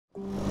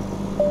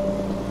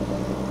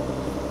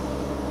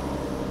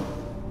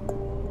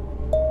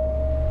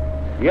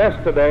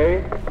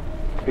Yesterday,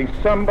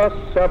 December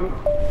 7th,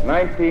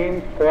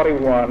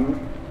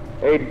 1941,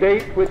 a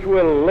date which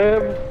will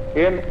live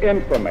in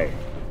infamy.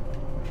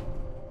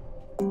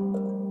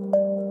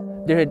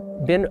 There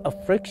had been a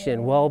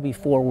friction well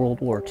before World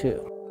War II.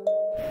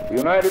 The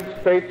United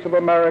States of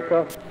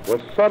America was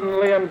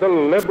suddenly and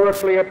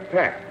deliberately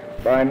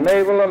attacked by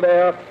naval and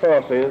air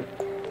forces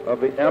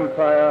of the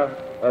Empire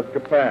of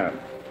Japan.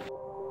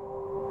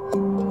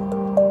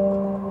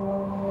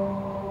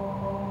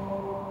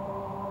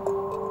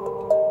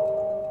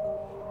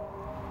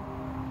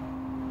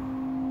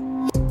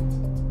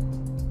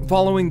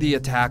 Following the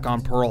attack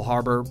on Pearl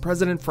Harbor,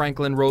 President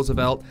Franklin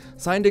Roosevelt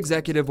signed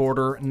Executive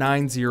Order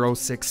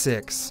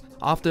 9066,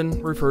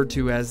 often referred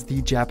to as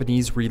the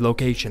Japanese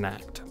Relocation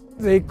Act.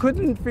 They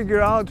couldn't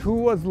figure out who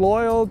was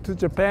loyal to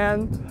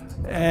Japan,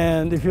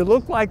 and if you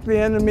looked like the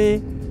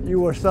enemy, you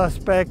were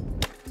suspect.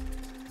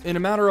 In a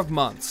matter of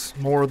months,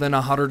 more than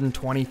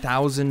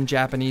 120,000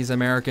 Japanese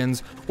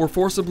Americans were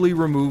forcibly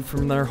removed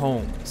from their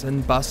homes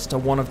and bused to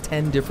one of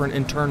 10 different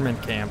internment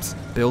camps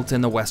built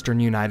in the western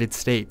United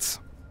States.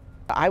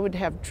 I would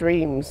have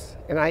dreams,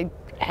 and I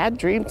had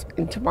dreams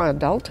into my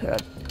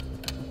adulthood.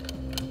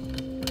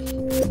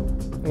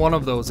 One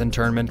of those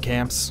internment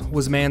camps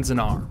was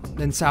Manzanar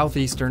in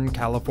southeastern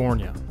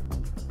California.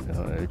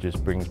 It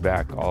just brings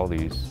back all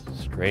these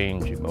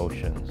strange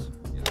emotions.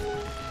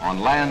 On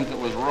land that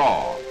was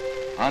raw,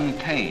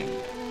 untamed,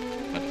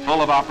 but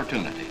full of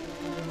opportunity.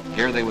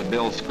 Here they would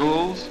build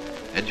schools,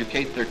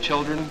 educate their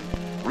children,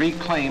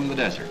 reclaim the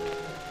desert.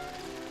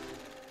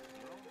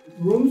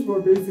 Rooms were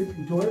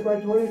basically 20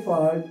 by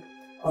 25.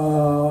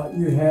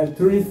 You had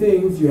three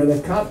things. You had a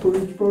cot for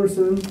each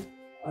person,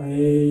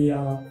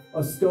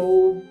 a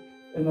stove,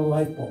 and a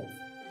light bulb.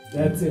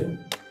 That's it.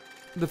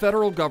 The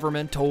federal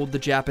government told the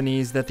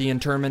Japanese that the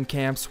internment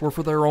camps were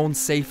for their own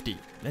safety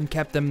and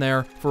kept them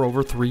there for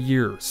over 3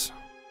 years.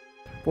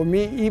 For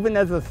me, even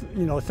as a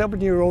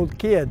 7-year-old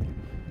kid,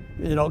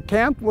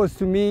 camp was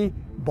to me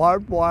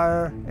barbed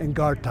wire and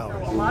guard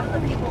towers. A lot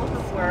of the people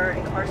who were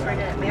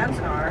incarcerated at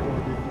Manzanar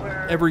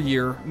were... Every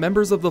year,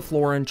 members of the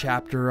Florin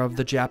chapter of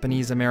the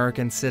Japanese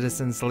American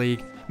Citizens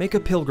League make a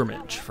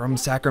pilgrimage from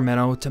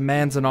Sacramento to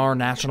Manzanar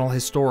National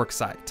Historic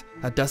Site,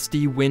 a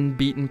dusty,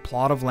 wind-beaten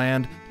plot of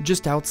land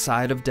just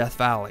outside of Death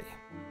Valley.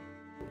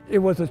 It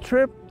was a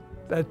trip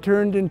that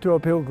turned into a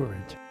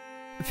pilgrimage.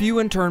 Few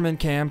internment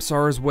camps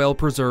are as well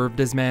preserved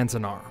as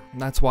Manzanar.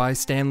 That's why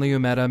Stanley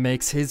Umeda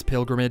makes his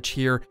pilgrimage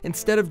here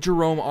instead of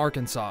Jerome,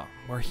 Arkansas,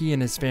 where he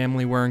and his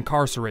family were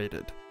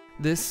incarcerated.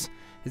 This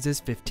is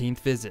his 15th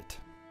visit.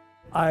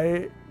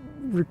 I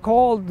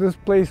recall this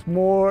place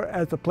more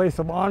as a place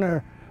of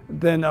honor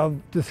than of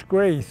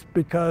disgrace,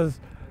 because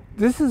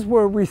this is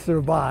where we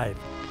survived.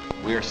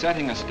 We are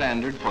setting a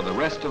standard for the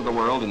rest of the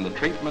world in the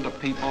treatment of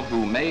people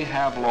who may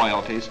have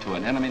loyalties to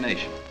an enemy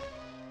nation.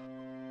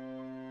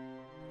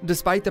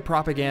 Despite the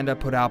propaganda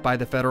put out by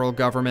the federal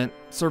government,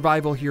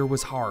 survival here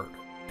was hard,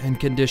 and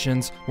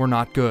conditions were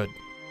not good.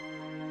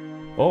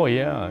 Oh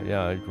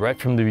yeah, right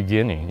from the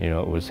beginning,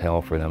 it was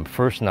hell for them.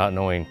 First, not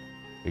knowing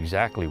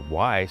exactly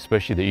why,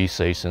 especially the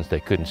Issei, since they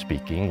couldn't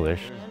speak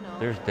English.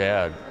 There's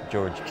Dad,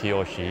 George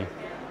Kiyoshi,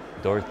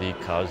 Dorothy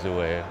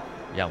Kazue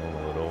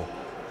Yamamoto,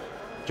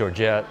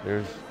 Georgette,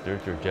 there's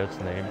Georgette's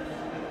name.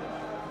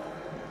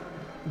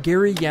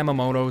 Gary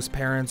Yamamoto's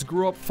parents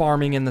grew up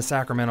farming in the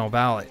Sacramento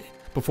Valley.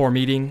 Before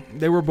meeting,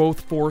 they were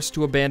both forced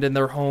to abandon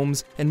their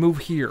homes and move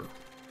here.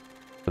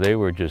 They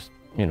were just,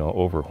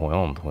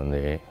 overwhelmed when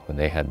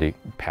they had to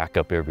pack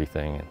up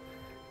everything in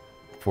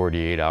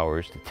 48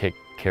 hours to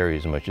carry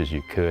as much as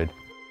you could.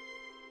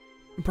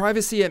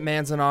 Privacy at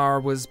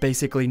Manzanar was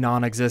basically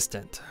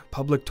non-existent.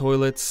 Public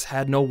toilets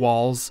had no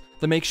walls,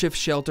 the makeshift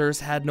shelters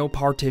had no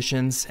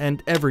partitions,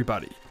 and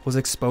everybody was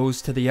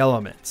exposed to the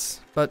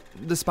elements. But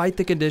despite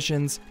the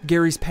conditions,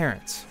 Gary's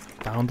parents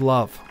found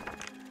love.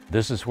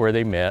 This is where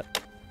they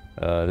met,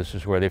 this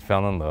is where they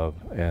fell in love,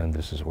 and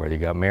this is where they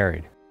got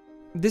married.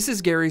 This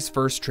is Gary's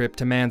first trip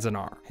to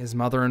Manzanar. His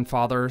mother and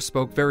father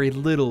spoke very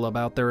little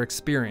about their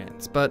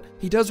experience, but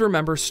he does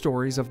remember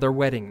stories of their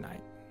wedding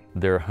night.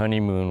 Their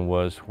honeymoon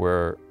was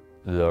where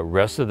the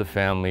rest of the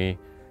family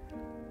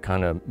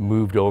kind of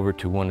moved over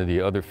to one of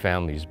the other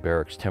families'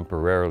 barracks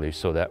temporarily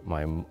so that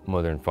my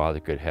mother and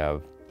father could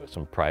have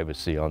some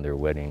privacy on their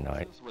wedding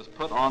night. This was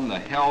put on the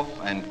health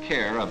and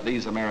care of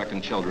these American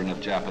children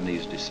of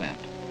Japanese descent.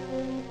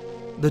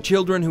 The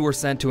children who were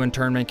sent to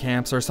internment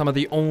camps are some of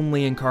the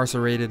only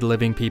incarcerated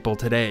living people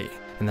today.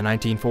 In the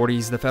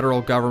 1940s, the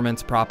federal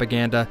government's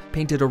propaganda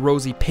painted a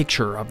rosy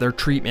picture of their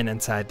treatment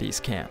inside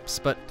these camps.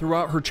 But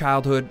throughout her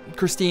childhood,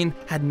 Christine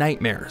had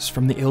nightmares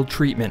from the ill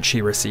treatment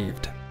she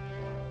received.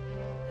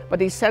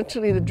 But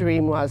essentially the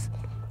dream was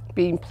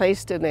being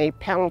placed in a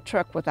panel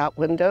truck without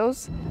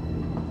windows.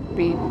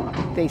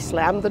 They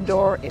slam the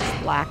door, it's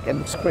black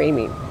and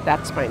screaming.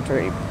 That's my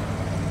dream.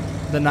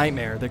 The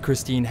nightmare that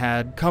Christine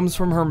had comes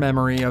from her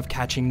memory of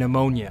catching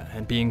pneumonia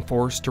and being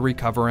forced to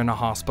recover in a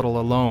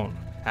hospital alone.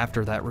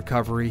 After that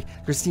recovery,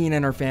 Christine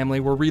and her family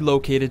were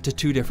relocated to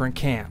 2 different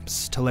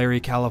camps, Tulare,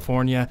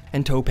 California,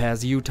 and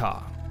Topaz,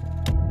 Utah.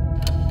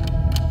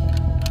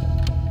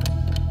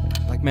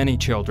 Like many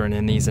children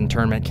in these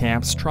internment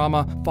camps,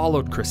 trauma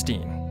followed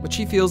Christine, but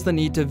she feels the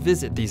need to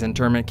visit these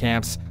internment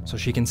camps so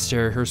she can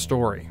share her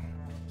story.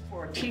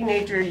 For a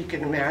teenager, you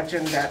can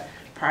imagine that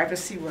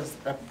privacy was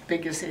the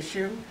biggest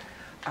issue.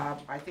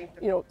 I think,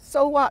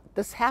 so what?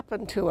 This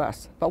happened to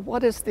us, but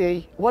what is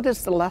the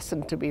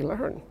lesson to be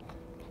learned?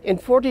 In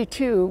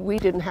 42, we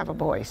didn't have a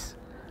voice.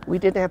 We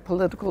didn't have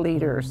political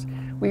leaders.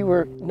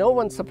 No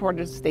one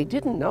supported us. They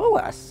didn't know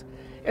us.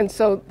 And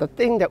so the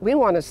thing that we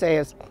want to say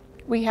is,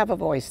 we have a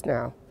voice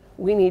now.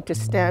 We need to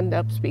stand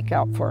up, speak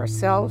out for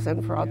ourselves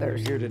and for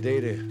others. We're here today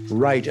to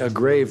right a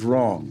grave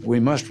wrong. We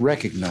must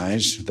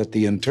recognize that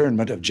the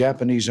internment of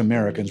Japanese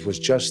Americans was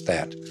just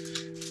that,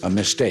 a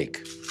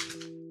mistake.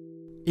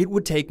 It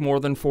would take more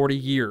than 40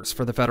 years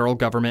for the federal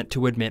government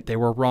to admit they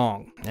were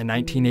wrong. In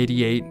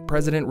 1988,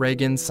 President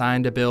Reagan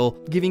signed a bill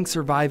giving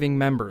surviving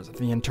members of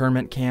the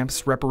internment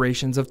camps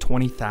reparations of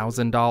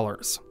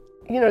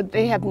 $20,000.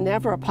 They have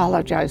never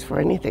apologized for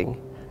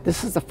anything.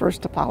 This is the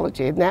first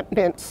apology, and that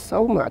meant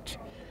so much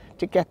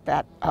to get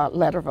that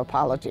letter of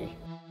apology.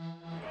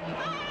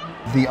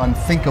 The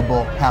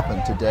unthinkable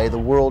happened today. The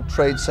World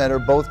Trade Center,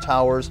 both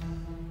towers,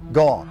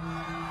 gone.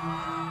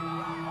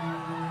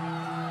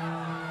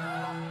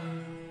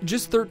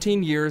 Just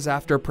 13 years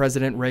after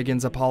President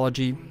Reagan's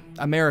apology,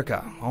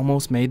 America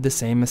almost made the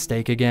same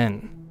mistake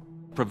again.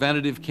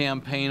 Preventative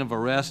campaign of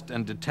arrest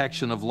and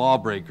detection of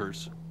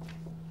lawbreakers.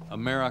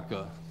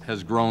 America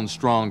has grown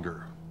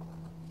stronger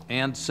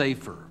and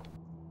safer.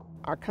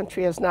 Our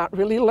country has not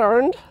really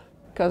learned,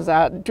 because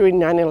during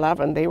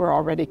 9/11, they were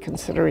already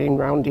considering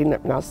rounding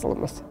up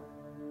Muslims.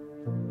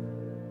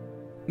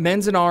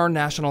 Manzanar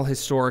National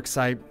Historic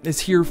Site is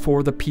here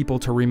for the people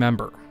to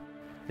remember.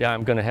 Yeah,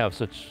 I'm going to have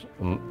such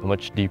a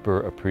much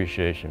deeper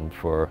appreciation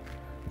for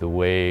the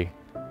way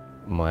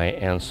my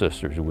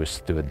ancestors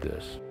withstood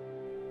this.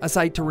 A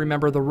site to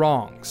remember the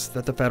wrongs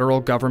that the federal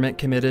government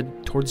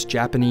committed towards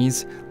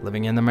Japanese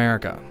living in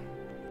America.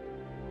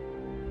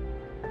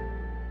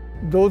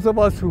 Those of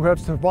us who have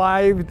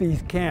survived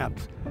these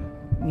camps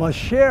must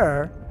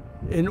share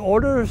in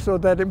order so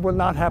that it will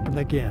not happen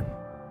again.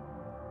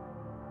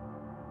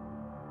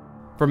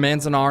 From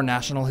Manzanar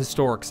National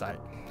Historic Site,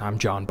 I'm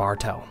John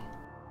Bartel.